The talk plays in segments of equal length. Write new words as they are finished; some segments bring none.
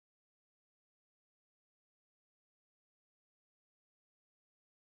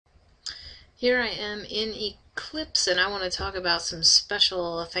Here I am in Eclipse, and I want to talk about some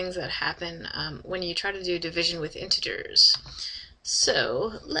special things that happen when you try to do division with integers.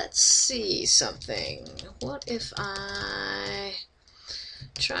 So let's see something. What if I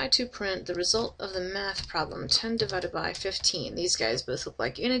try to print the result of the math problem, 10 divided by 15. These guys both look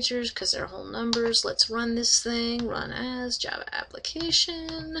like integers because they're whole numbers. Let's run this thing. Run as Java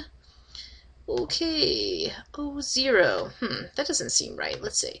application. Okay, 0. That doesn't seem right.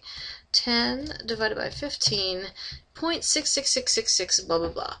 Let's see. 10 divided by 15, 0.66666, blah, blah,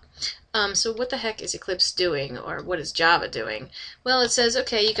 blah. So what the heck is Eclipse doing, or what is Java doing? Well, it says,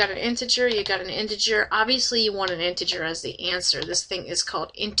 okay, you got an integer. Obviously, you want an integer as the answer. This thing is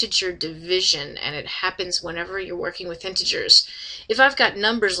called integer division, and it happens whenever you're working with integers. If I've got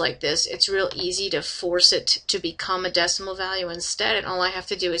numbers like this, it's real easy to force it to become a decimal value instead, and all I have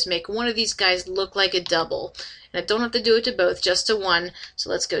to do is make one of these guys look like a double. And I don't have to do it to both, just to one. So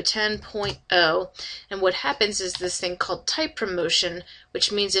let's go 10.0. And what happens is this thing called type promotion,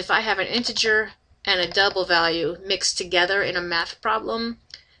 which means if I have an integer and a double value mixed together in a math problem,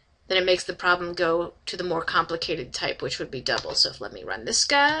 then it makes the problem go to the more complicated type, which would be double. So let me run this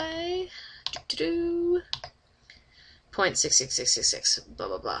guy. 0.66666, blah,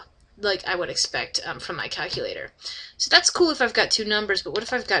 blah, blah. Like I would expect from my calculator. So that's cool if I've got two numbers, but what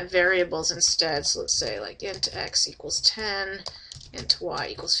if I've got variables instead? So let's say like int x equals 10, int y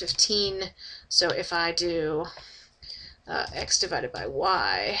equals 15. So if I do x divided by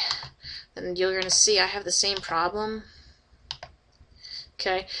y, then you're going to see I have the same problem.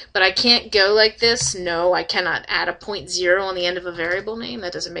 Okay, but I can't go like this. No, I cannot add a 0.0 on the end of a variable name.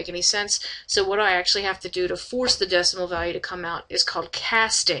 That doesn't make any sense. So what I actually have to do to force the decimal value to come out is called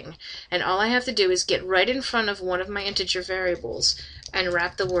casting. And all I have to do is get right in front of one of my integer variables and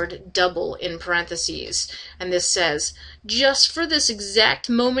wrap the word double in parentheses. And this says, just for this exact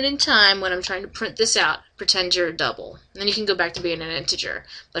moment in time when I'm trying to print this out, pretend you're a double. And then you can go back to being an integer.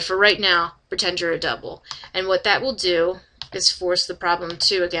 But for right now, pretend you're a double. And what that will do is force the problem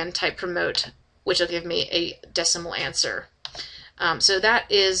to, again, type promote, which will give me a decimal answer. So that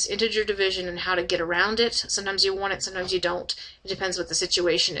is integer division and how to get around it. Sometimes you want it, sometimes you don't. It depends what the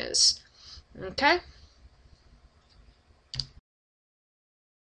situation is. Okay?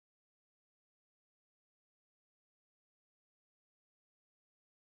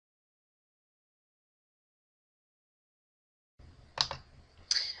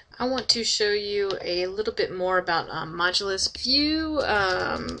 I want to show you a little bit more about Modulus. If you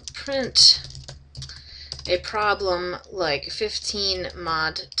print a problem like 15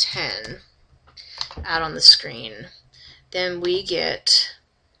 mod 10 out on the screen, then we get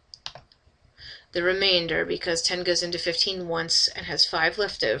the remainder because 10 goes into 15 once and has 5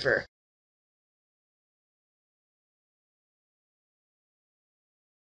 left over.